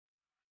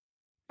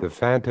The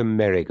Phantom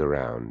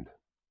Merry-Go-Round.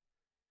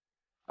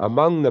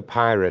 Among the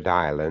pirate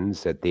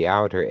islands at the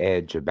outer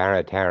edge of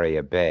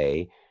Barataria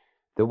Bay,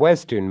 the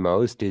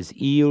westernmost is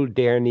Ile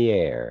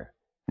Dernière,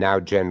 now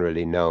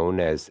generally known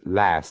as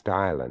Last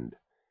Island.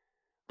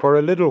 For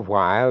a little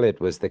while it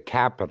was the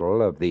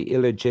capital of the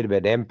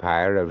illegitimate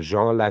empire of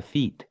Jean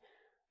Lafitte,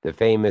 the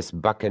famous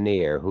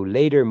buccaneer who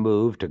later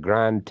moved to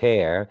Grande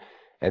Terre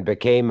and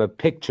became a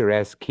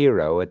picturesque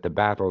hero at the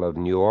Battle of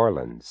New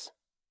Orleans.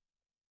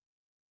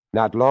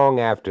 Not long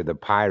after the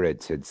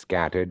pirates had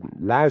scattered,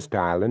 Last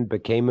Island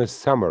became a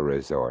summer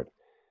resort.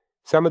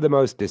 Some of the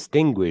most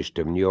distinguished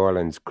of New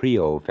Orleans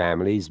Creole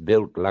families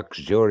built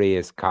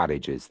luxurious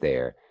cottages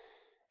there.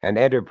 An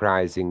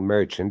enterprising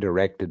merchant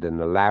erected an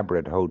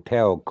elaborate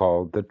hotel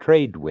called the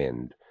Trade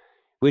Wind,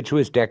 which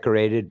was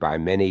decorated by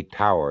many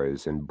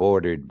towers and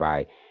bordered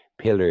by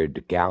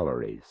pillared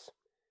galleries.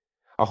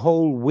 A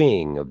whole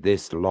wing of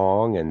this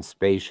long and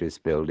spacious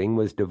building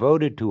was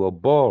devoted to a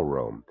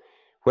ballroom,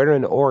 where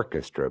an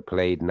orchestra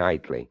played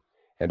nightly,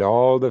 and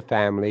all the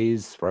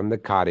families from the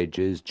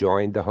cottages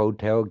joined the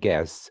hotel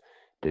guests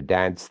to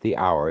dance the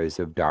hours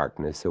of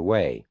darkness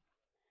away.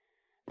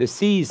 The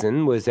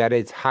season was at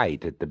its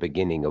height at the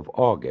beginning of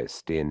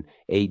August in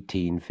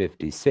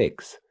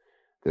 1856.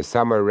 The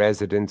summer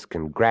residents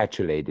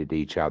congratulated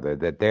each other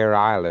that their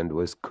island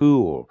was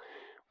cool,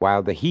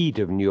 while the heat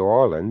of New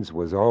Orleans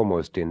was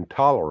almost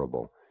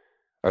intolerable.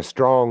 A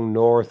strong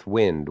north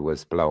wind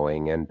was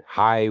blowing, and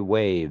high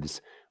waves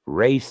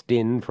raced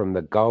in from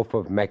the Gulf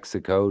of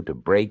Mexico to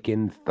break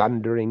in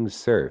thundering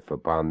surf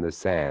upon the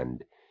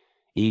sand.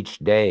 Each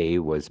day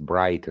was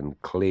bright and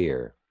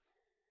clear.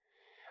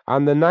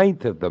 On the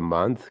 9th of the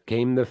month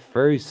came the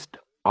first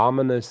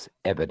ominous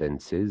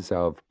evidences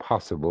of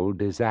possible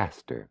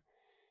disaster.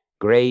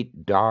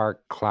 Great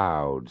dark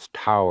clouds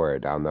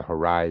towered on the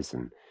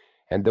horizon,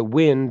 and the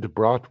wind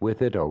brought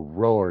with it a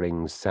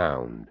roaring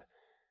sound.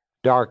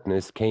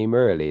 Darkness came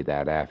early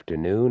that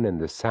afternoon, and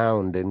the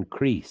sound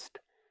increased.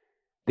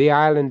 The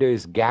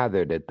islanders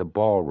gathered at the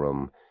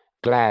ballroom,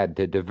 glad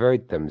to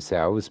divert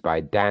themselves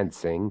by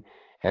dancing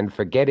and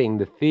forgetting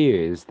the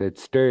fears that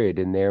stirred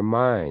in their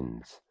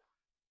minds.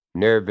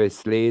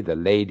 Nervously, the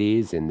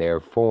ladies, in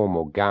their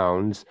formal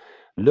gowns,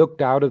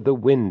 looked out of the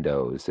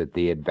windows at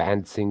the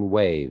advancing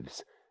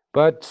waves,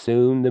 but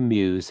soon the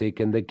music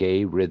and the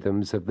gay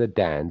rhythms of the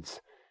dance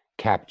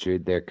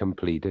captured their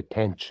complete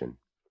attention.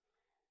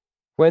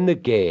 When the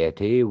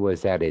gaiety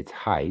was at its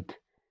height,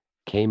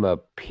 came a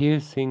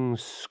piercing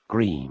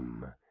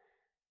scream.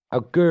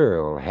 A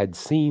girl had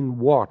seen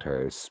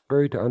water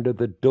spurt under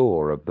the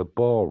door of the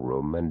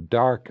ballroom and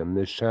darken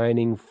the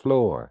shining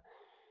floor.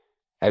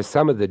 As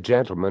some of the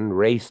gentlemen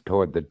raced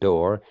toward the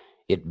door,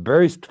 it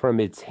burst from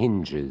its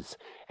hinges,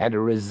 and a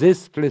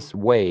resistless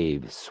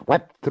wave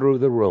swept through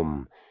the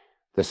room.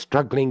 The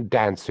struggling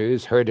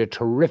dancers heard a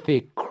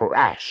terrific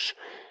crash,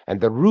 and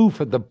the roof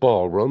of the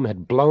ballroom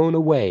had blown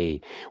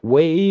away.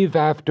 Wave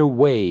after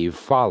wave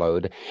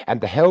followed,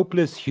 and the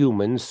helpless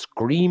humans,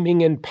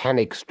 screaming and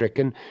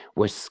panic-stricken,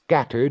 were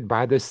scattered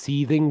by the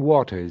seething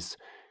waters.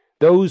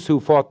 Those who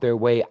fought their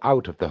way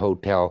out of the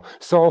hotel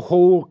saw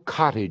whole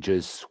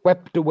cottages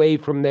swept away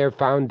from their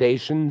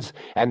foundations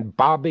and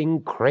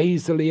bobbing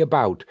crazily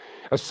about.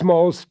 A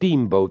small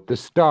steamboat, the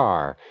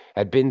Star,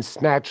 had been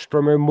snatched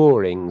from her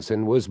moorings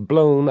and was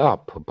blown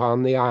up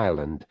upon the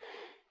island.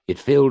 It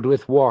filled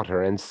with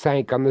water and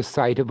sank on the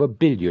site of a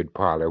billiard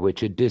parlor which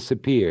had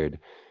disappeared.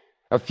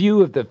 A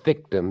few of the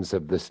victims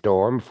of the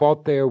storm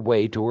fought their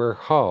way to her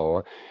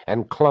hull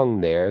and clung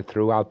there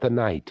throughout the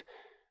night.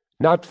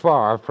 Not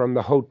far from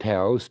the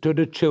hotel stood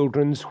a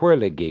children's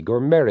whirligig or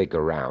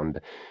merry-go-round.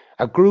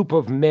 A group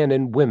of men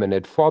and women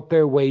had fought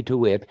their way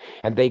to it,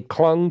 and they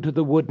clung to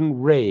the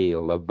wooden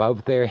rail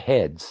above their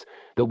heads.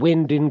 The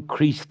wind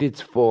increased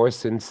its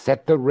force and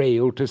set the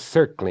rail to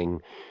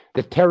circling.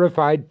 The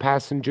terrified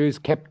passengers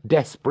kept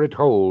desperate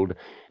hold,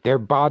 their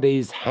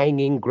bodies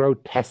hanging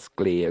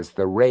grotesquely as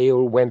the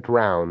rail went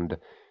round.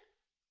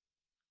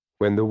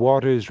 When the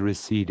waters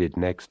receded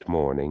next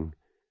morning,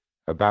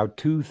 about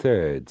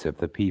 2/3 of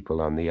the people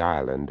on the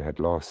island had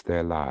lost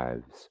their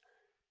lives.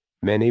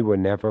 Many were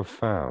never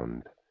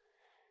found,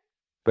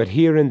 but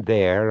here and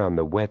there on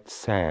the wet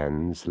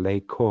sands lay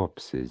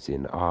corpses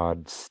in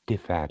odd,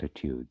 stiff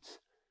attitudes.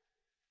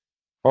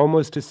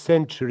 Almost a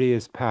century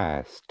has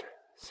passed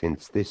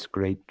since this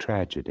great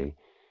tragedy,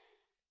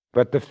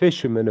 but the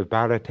fishermen of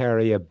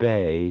Barataria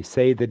Bay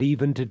say that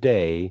even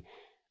today,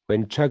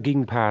 when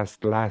chugging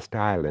past Last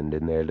Island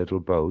in their little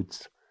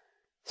boats,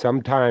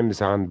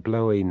 sometimes on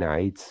blowy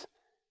nights,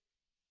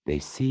 they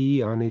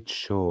see on its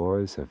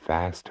shores a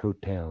vast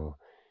hotel,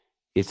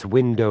 its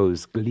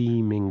windows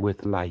gleaming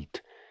with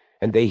light,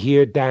 and they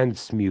hear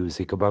dance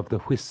music above the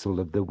whistle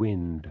of the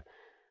wind.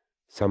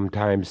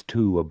 Sometimes,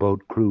 too, a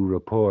boat crew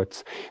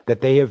reports that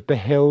they have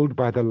beheld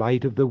by the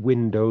light of the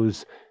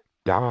windows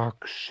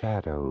dark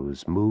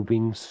shadows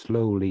moving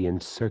slowly in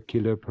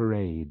circular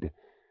parade,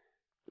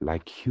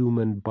 like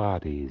human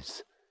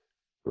bodies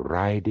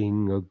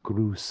riding a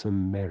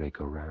gruesome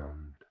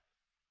merry-go-round.